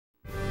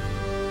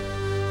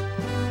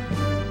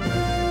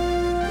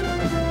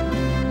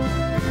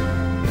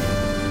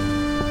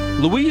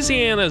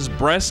Louisiana's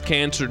breast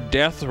cancer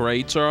death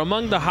rates are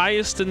among the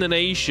highest in the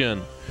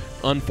nation.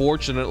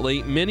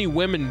 Unfortunately, many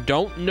women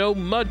don't know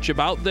much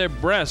about their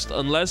breast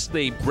unless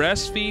they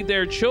breastfeed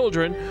their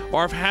children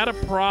or have had a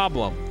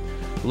problem.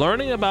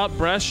 Learning about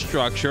breast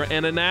structure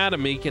and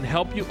anatomy can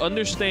help you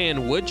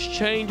understand which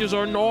changes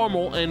are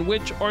normal and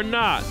which are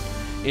not.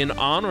 In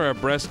honor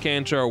of Breast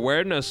Cancer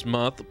Awareness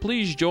Month,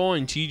 please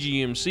join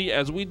TGMC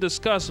as we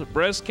discuss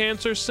breast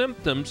cancer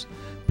symptoms,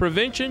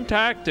 prevention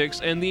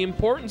tactics, and the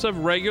importance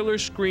of regular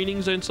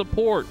screenings and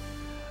support.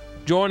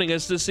 Joining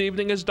us this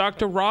evening is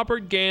Dr.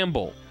 Robert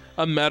Gamble,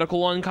 a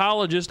medical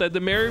oncologist at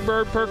the Mary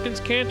Bird Perkins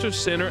Cancer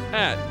Center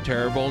at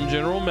Terrebonne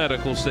General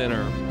Medical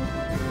Center.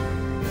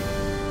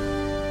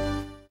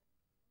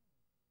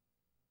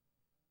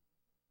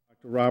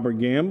 Robert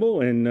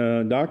Gamble,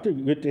 and Doctor,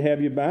 good to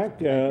have you back.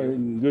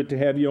 Good to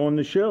have you on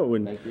the show.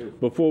 And thank you.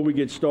 Before we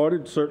get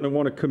started, certainly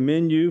want to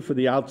commend you for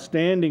the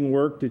outstanding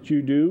work that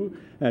you do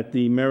at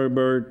the Mary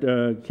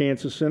Bird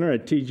Cancer Center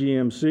at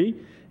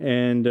TGMC.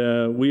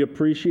 And we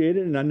appreciate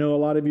it, and I know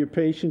a lot of your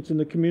patients in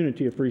the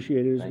community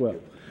appreciate it as well.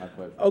 My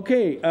pleasure.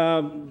 Okay,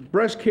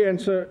 Breast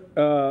Cancer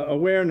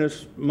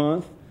Awareness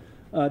Month.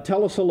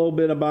 Tell us a little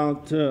bit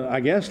about,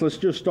 I guess, let's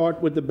just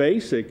start with the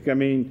basic. I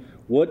mean,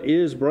 what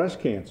is breast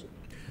cancer?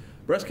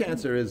 Breast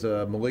cancer is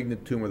a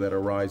malignant tumor that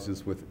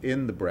arises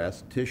within the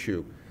breast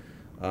tissue.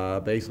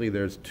 Basically,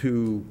 there's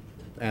two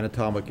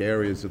anatomic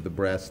areas of the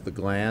breast, the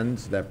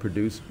glands that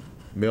produce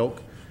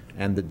milk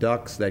and the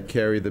ducts that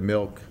carry the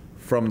milk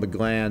from the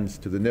glands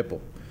to the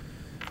nipple.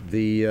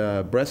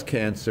 The breast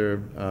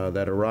cancer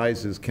that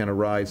arises can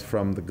arise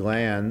from the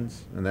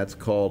glands, and that's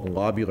called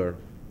lobular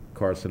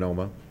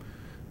carcinoma.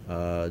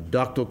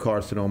 Ductal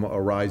carcinoma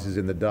arises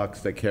in the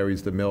ducts that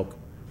carries the milk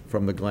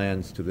from the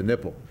glands to the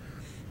nipple.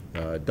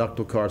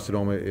 Ductal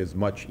carcinoma is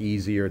much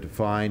easier to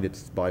find.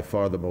 It's by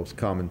far the most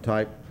common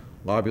type.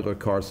 Lobular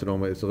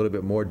carcinoma is a little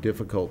bit more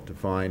difficult to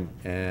find,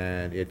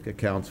 and it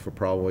accounts for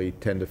probably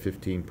 10 to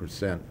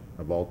 15%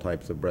 of all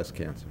types of breast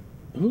cancer.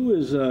 Who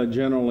is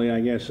generally, I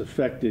guess,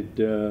 affected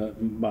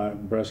by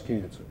breast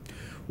cancer?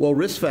 Well,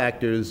 risk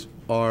factors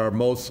are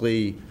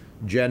mostly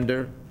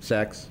gender,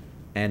 sex,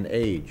 and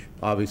age.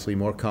 Obviously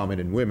more common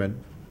in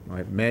women.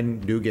 Right? Men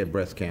do get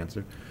breast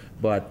cancer,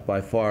 but by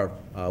far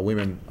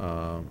women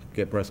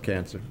get breast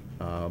cancer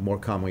more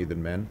commonly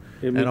than men.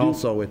 And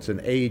also it's an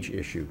age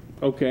issue.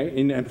 Okay,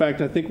 and in fact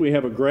I think we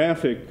have a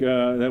graphic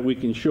that we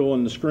can show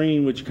on the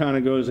screen which kind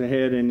of goes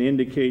ahead and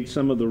indicates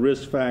some of the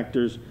risk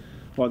factors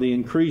or the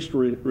increased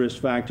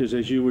risk factors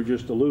as you were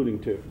just alluding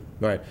to.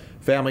 Right.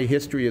 Family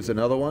history is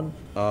another one.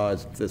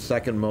 It's the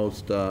second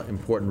most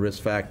important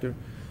risk factor,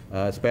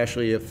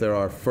 especially if there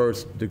are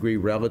first-degree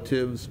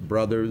relatives,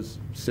 brothers,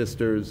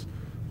 sisters,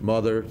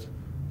 mothers,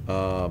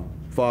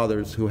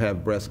 fathers who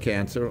have breast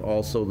cancer,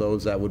 also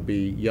those that would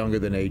be younger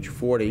than age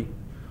 40.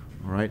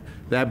 All right.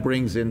 That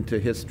brings into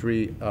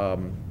history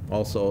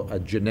also a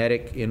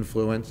genetic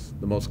influence.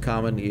 The most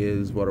common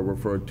is what are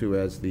referred to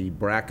as the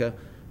BRCA,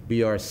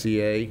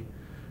 BRCA.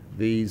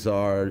 These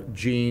are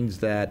genes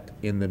that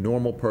in the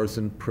normal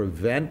person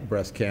prevent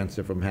breast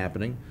cancer from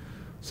happening.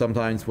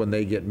 Sometimes when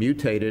they get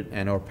mutated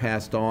and are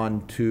passed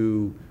on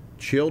to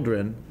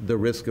children, the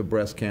risk of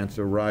breast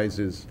cancer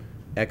rises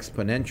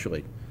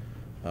exponentially.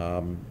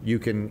 You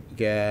can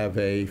have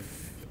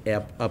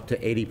up to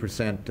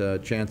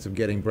 80% chance of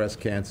getting breast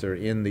cancer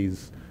in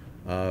these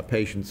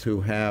patients who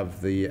have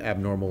the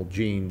abnormal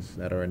genes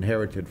that are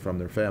inherited from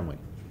their family.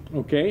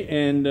 Okay,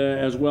 and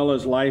as well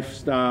as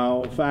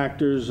lifestyle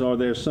factors, are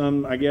there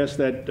some, I guess,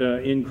 that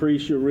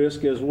increase your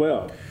risk as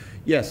well?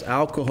 Yes,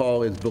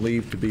 alcohol is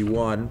believed to be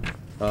one.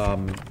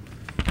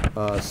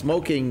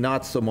 Smoking,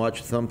 not so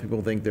much. Some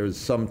people think there's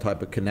some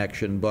type of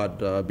connection,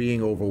 but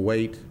being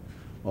overweight,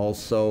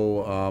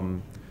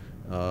 also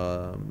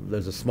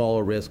there's a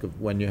smaller risk of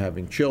when you're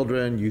having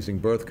children, using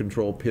birth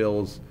control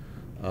pills,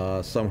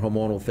 some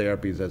hormonal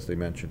therapies, as they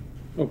mentioned.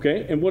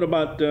 Okay, and what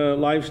about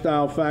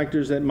lifestyle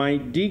factors that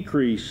might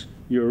decrease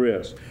your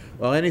risk?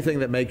 Well, anything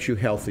that makes you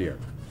healthier.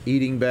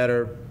 Eating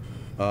better,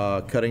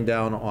 cutting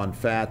down on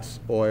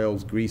fats,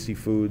 oils, greasy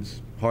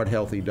foods,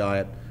 heart-healthy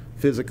diet,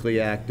 physically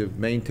active,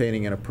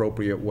 maintaining an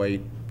appropriate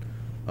weight.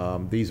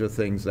 These are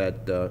things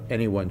that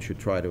anyone should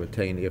try to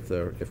attain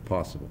if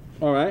possible.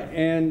 All right,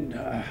 and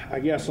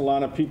I guess a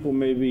lot of people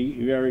may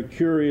be very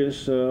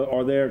curious,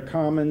 are there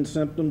common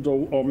symptoms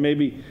or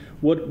maybe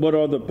what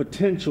are the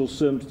potential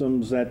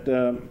symptoms that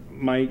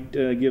might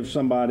give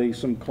somebody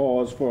some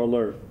cause for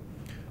alert?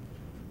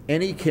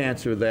 Any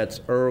cancer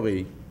that's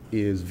early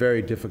is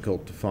very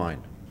difficult to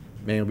find,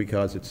 mainly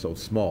because it's so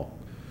small.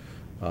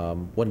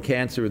 When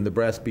cancer in the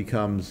breast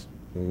becomes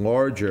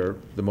larger,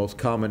 the most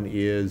common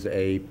is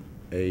a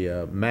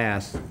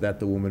mass that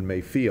the woman may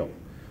feel.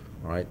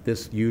 All right,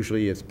 this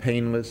usually is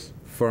painless,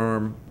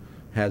 firm,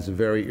 has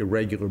very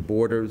irregular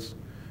borders.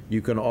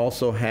 You can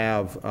also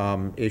have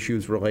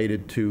issues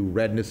related to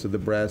redness of the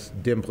breast,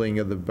 dimpling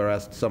of the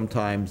breast.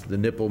 Sometimes the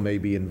nipple may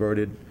be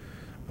inverted,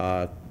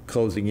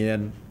 closing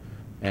in,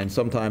 and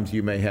sometimes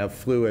you may have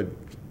fluid,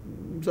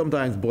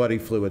 sometimes bloody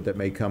fluid that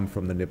may come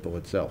from the nipple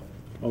itself.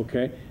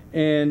 Okay.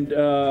 And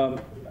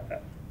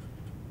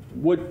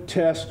what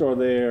tests are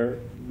there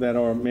that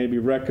are maybe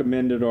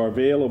recommended or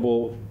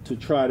available to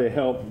try to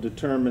help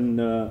determine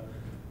a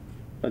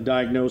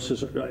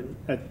diagnosis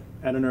at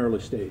an early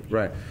stage?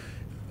 Right.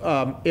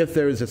 If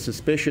there is a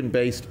suspicion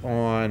based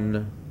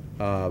on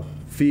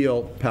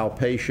field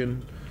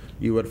palpation,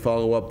 you would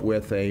follow up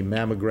with a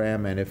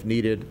mammogram and, if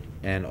needed,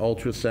 an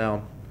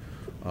ultrasound.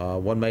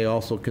 One may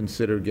also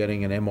consider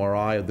getting an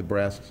MRI of the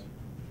breast.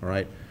 All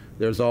right.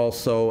 There's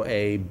also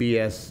a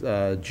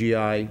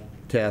BSGI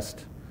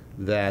test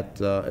that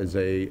is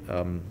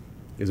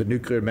a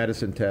nuclear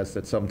medicine test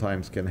that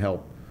sometimes can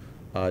help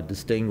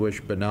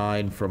distinguish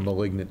benign from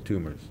malignant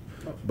tumors.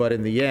 But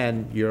in the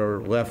end,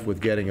 you're left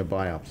with getting a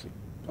biopsy.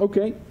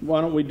 Okay,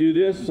 why don't we do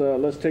this?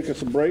 Let's take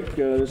us a break.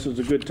 This is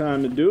a good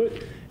time to do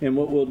it. And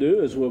what we'll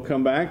do is we'll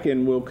come back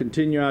and we'll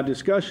continue our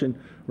discussion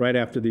right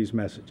after these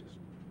messages.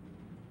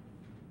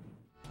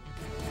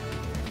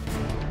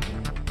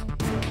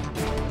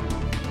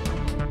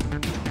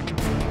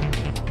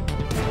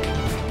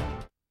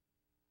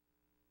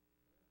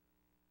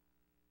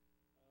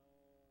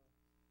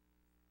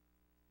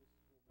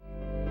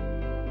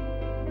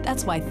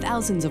 That's why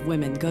thousands of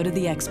women go to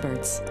the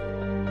experts.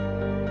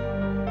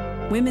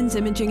 Women's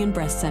Imaging and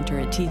Breast Center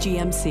at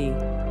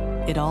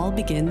TGMC. It all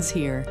begins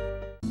here.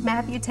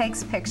 Matthew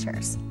takes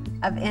pictures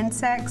of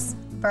insects,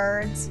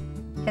 birds,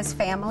 his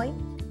family.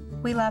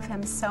 We love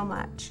him so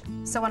much.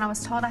 So when I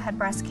was told I had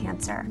breast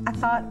cancer, I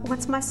thought,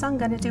 what's my son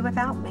going to do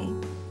without me?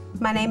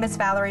 My name is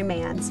Valerie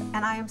Manns,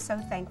 and I am so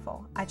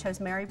thankful I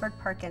chose Mary Bird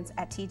Perkins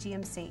at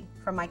TGMC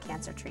for my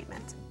cancer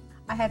treatment.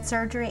 I had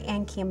surgery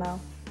and chemo,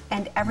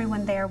 and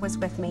everyone there was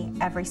with me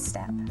every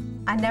step.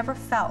 I never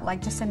felt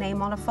like just a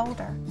name on a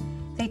folder.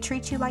 They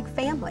treat you like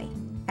family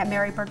at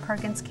Mary Bird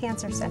Perkins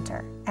Cancer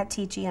Center at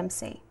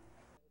TGMC.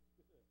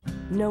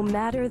 No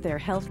matter their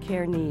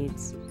healthcare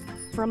needs,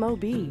 from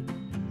OB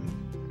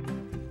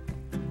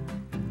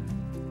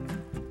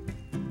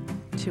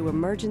to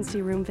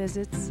emergency room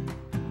visits,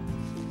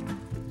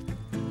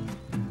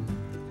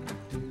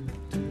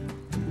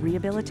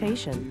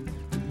 rehabilitation,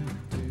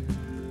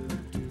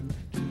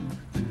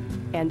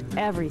 and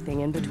everything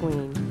in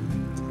between.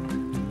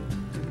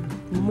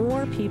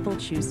 More people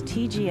choose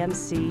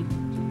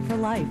TGMC for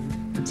life.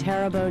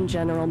 Terrebonne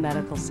General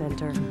Medical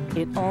Center.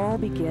 It all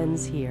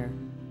begins here.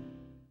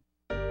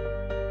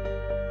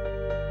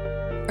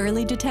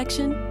 Early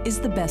detection is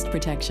the best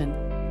protection.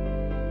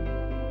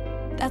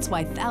 That's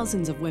why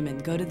thousands of women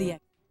go to the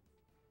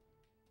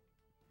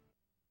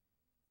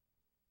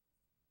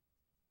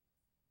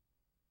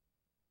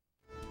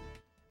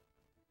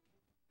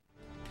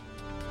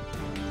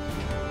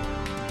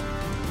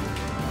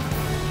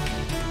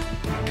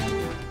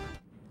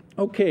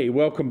Okay,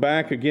 welcome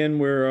back. Again,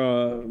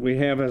 we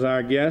have as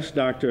our guest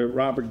Dr.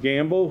 Robert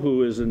Gamble,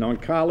 who is an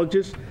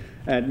oncologist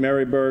at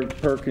Mary Bird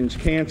Perkins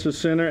Cancer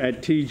Center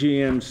at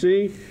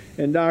TGMC.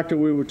 And doctor,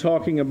 we were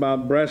talking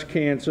about breast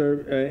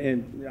cancer,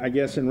 and I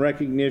guess in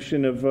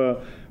recognition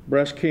of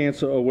Breast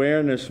Cancer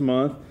Awareness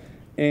Month,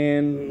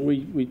 and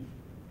we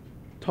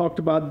talked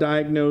about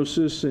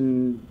diagnosis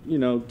and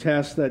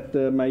tests that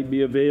might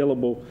be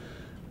available.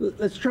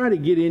 Let's try to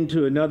get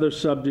into another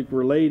subject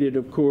related,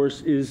 of course,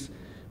 is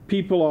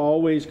people are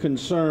always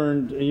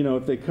concerned,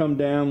 if they come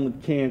down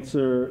with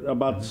cancer,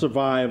 about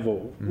survival.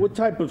 Mm-hmm. What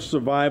type of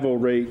survival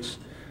rates,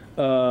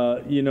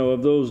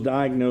 of those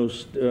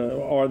diagnosed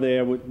are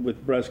there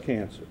with breast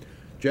cancer?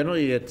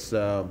 Generally, it's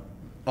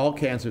all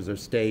cancers are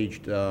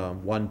staged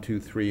 1, 2,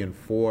 3, and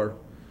 4,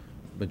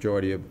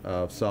 majority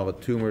of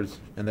solid tumors,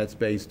 and that's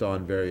based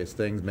on various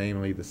things,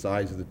 mainly the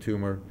size of the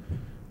tumor,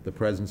 the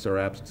presence or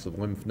absence of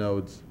lymph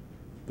nodes,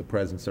 the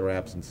presence or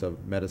absence of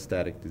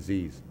metastatic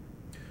disease.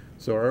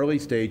 So early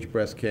stage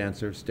breast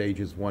cancer,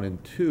 stages 1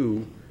 and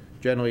 2,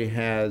 generally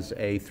has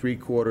a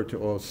 3/4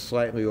 to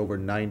slightly over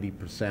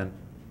 90%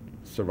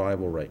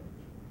 survival rate.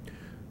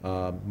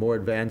 More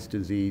advanced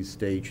disease,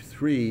 stage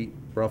 3,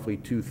 roughly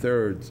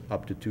 2/3,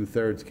 up to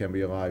 2/3 can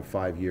be alive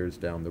 5 years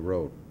down the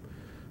road.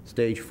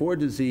 Stage 4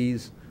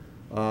 disease,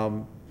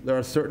 there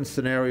are certain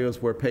scenarios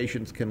where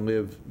patients can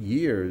live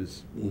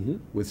years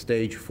with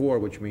stage 4,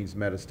 which means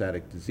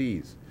metastatic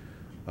disease.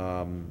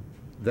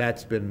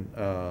 That's been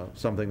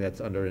something that's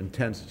under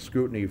intense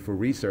scrutiny for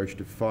research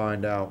to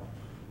find out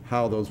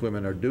how those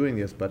women are doing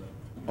this, but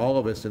all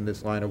of us in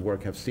this line of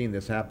work have seen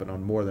this happen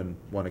on more than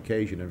one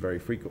occasion and very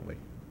frequently.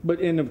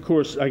 And of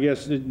course, I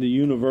guess the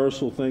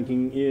universal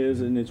thinking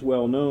is, and it's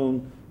well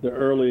known, the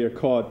earlier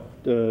caught,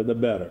 the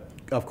better.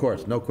 Of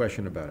course, no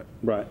question about it.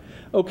 Right.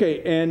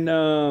 Okay, and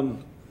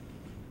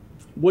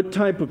what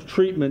type of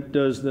treatment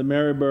does the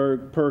Mary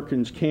Bird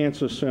Perkins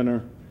Cancer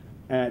Center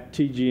at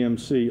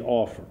TGMC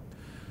offer?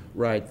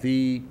 Right.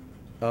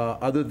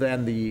 Other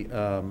than the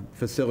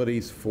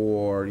facilities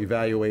for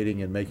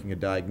evaluating and making a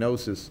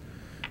diagnosis,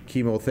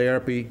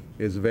 chemotherapy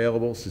is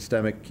available,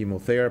 systemic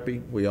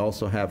chemotherapy. We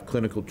also have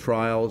clinical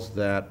trials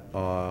that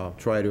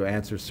try to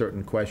answer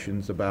certain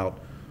questions about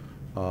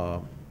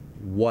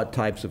what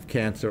types of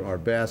cancer are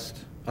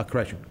best,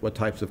 correction, what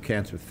types of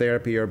cancer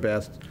therapy are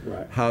best,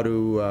 Right. how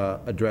to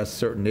address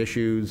certain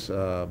issues.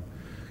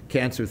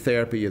 Cancer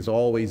therapy is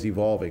always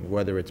evolving,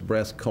 whether it's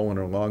breast, colon,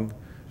 or lung.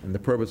 And the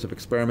purpose of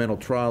experimental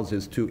trials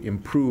is to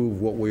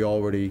improve what we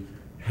already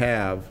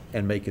have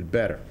and make it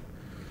better.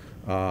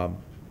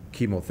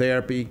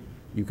 Chemotherapy,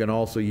 you can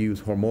also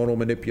use hormonal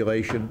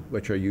manipulation,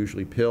 which are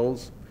usually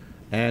pills,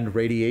 and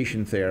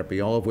radiation therapy,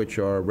 all of which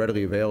are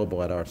readily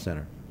available at our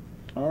center.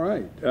 All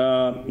right.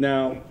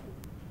 Now,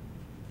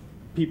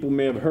 people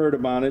may have heard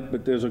about it,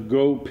 but there's a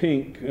Go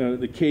Pink,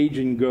 the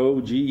Cajun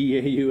Go,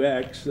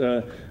 G-E-A-U-X,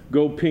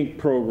 Go Pink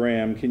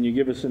program. Can you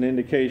give us an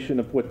indication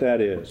of what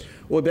that is?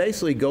 Well,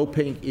 basically, Go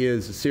Pink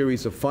is a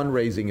series of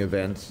fundraising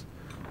events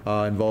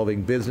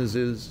involving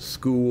businesses,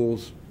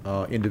 schools,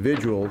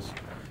 individuals.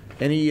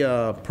 Any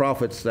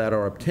profits that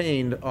are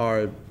obtained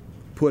are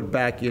put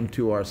back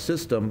into our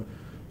system,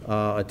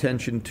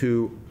 attention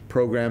to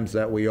programs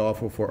that we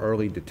offer for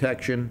early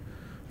detection,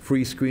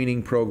 free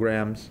screening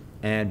programs,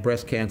 and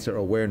breast cancer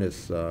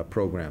awareness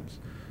programs.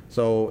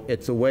 So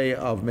it's a way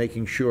of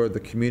making sure the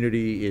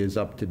community is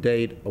up to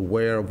date,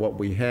 aware of what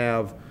we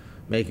have,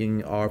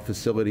 making our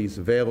facilities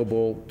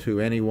available to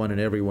anyone and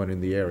everyone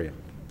in the area.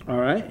 All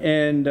right.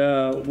 And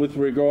with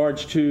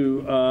regards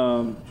to,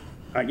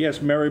 I guess,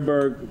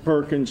 Maryburg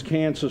Perkins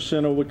Cancer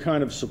Center, what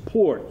kind of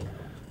support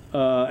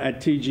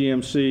at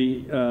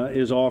TGMC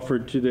is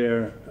offered to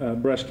their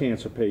breast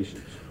cancer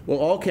patients? Well,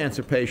 all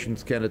cancer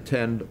patients can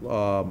attend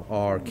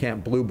our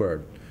Camp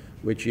Bluebird,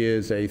 which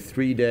is a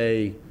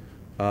 3-day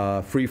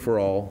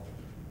free-for-all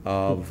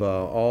of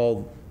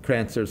all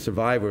cancer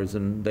survivors,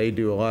 and they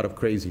do a lot of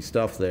crazy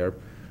stuff there.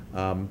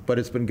 But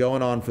it's been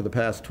going on for the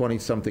past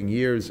 20-something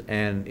years,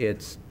 and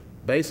it's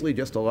basically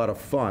just a lot of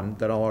fun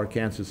that all our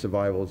cancer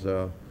survivors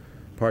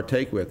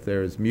partake with.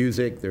 There's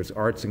music, there's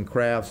arts and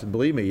crafts, and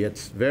believe me,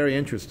 it's very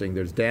interesting.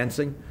 There's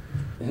dancing.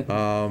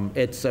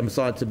 It's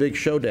a big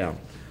showdown.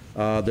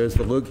 There's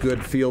the Look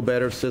Good, Feel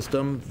Better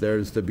system.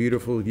 There's the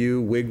Beautiful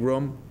You Wig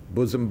Room,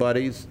 Bosom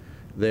Buddies.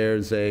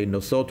 There's a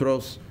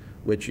Nosotros,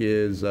 which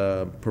is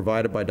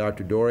provided by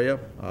Dr. Doria.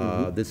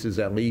 This is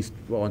at least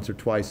once or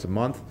twice a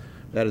month.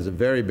 That is a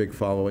very big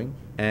following.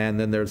 And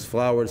then there's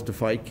Flowers to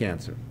Fight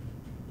Cancer.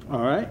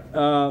 All right.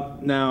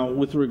 Now,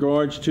 with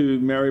regards to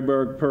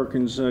Maryburg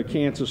Perkins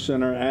Cancer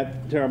Center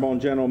at Terrebonne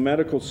General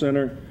Medical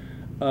Center,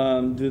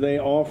 do they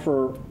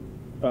offer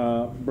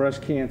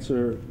breast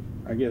cancer,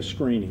 I guess,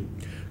 screening?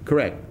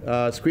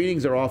 Correct.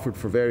 Screenings are offered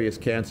for various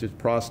cancers,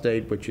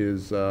 prostate, which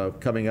is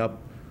coming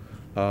up,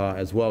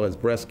 as well as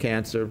breast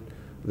cancer.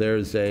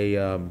 There's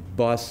a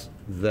bus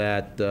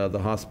that the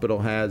hospital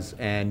has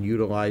and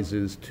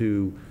utilizes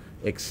to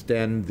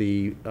extend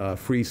the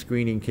free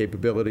screening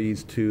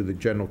capabilities to the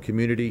general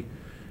community.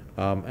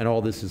 And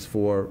all this is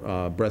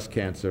for breast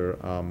cancer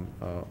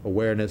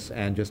awareness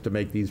and just to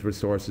make these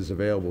resources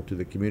available to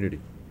the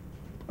community.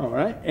 All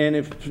right. And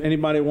if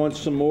anybody wants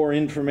some more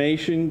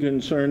information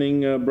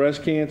concerning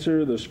breast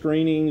cancer, the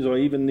screenings, or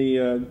even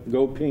the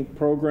Go Pink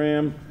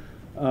program,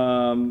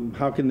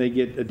 how can they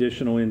get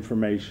additional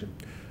information?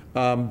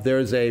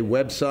 There's a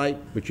website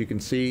which you can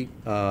see,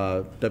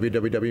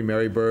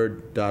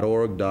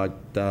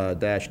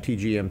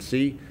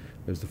 www.marybird.org/TGMC.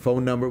 There's the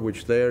phone number, which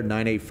is there,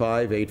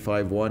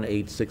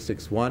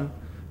 985-851-8661.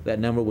 That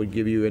number would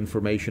give you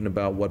information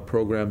about what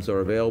programs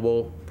are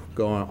available,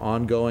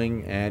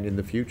 ongoing, and in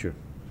the future.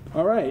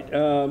 All right.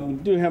 We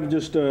do have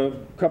just a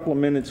couple of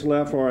minutes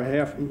left, or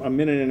a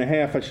minute and a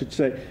half, I should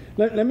say.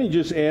 Let me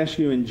just ask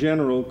you in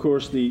general, of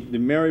course, the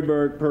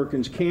Maryburg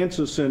Perkins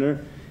Cancer Center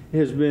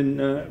has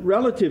been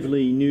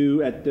relatively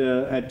new at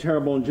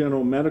Terrebonne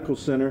General Medical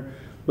Center,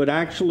 but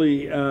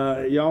actually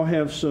y'all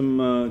have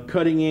some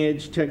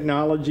cutting-edge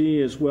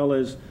technology as well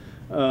as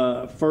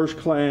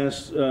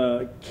first-class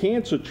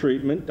cancer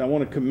treatment. I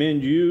want to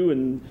commend you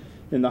and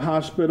the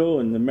hospital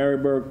and the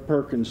Maryburg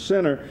Perkins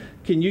Center.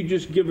 Can you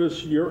just give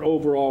us your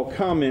overall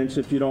comments,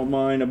 if you don't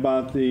mind,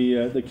 about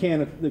the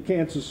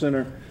Cancer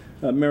Center,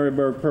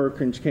 Maryburg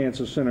Perkins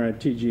Cancer Center at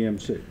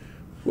TGMC?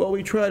 Well,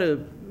 we try to,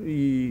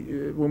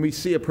 when we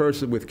see a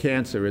person with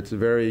cancer, it's a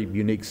very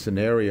unique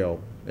scenario.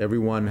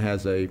 Everyone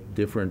has a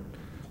different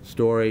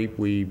story.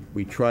 We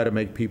try to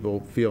make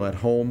people feel at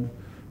home.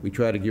 We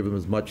try to give them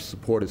as much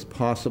support as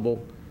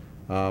possible.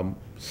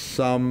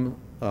 Some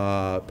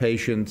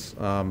patients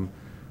are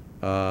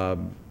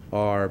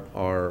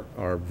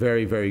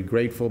very, very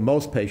grateful.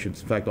 Most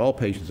patients, in fact, all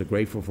patients are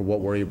grateful for what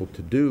we're able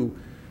to do.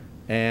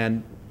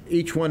 And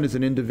each one is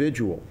an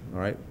individual, all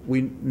right?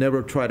 We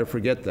never try to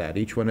forget that.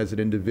 Each one is an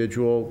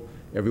individual.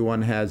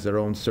 Everyone has their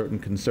own certain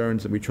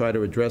concerns, and we try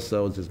to address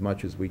those as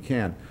much as we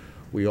can.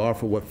 We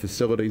offer what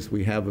facilities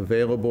we have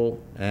available,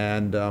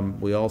 and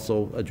we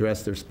also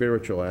address their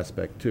spiritual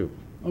aspect, too.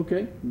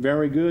 Okay,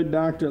 very good,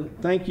 Doctor.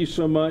 Thank you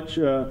so much.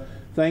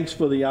 Thanks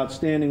for the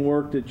outstanding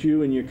work that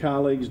you and your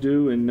colleagues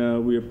do,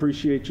 and we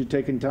appreciate you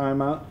taking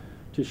time out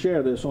to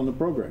share this on the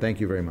program. Thank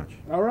you very much.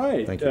 All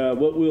right. Thank you.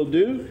 What we'll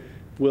do,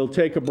 we'll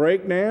take a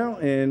break now,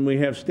 and we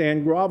have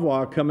Stan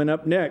Gravois coming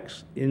up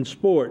next in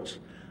sports.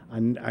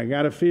 I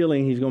got a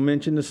feeling he's going to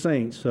mention the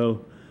Saints,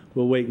 so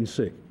we'll wait and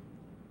see.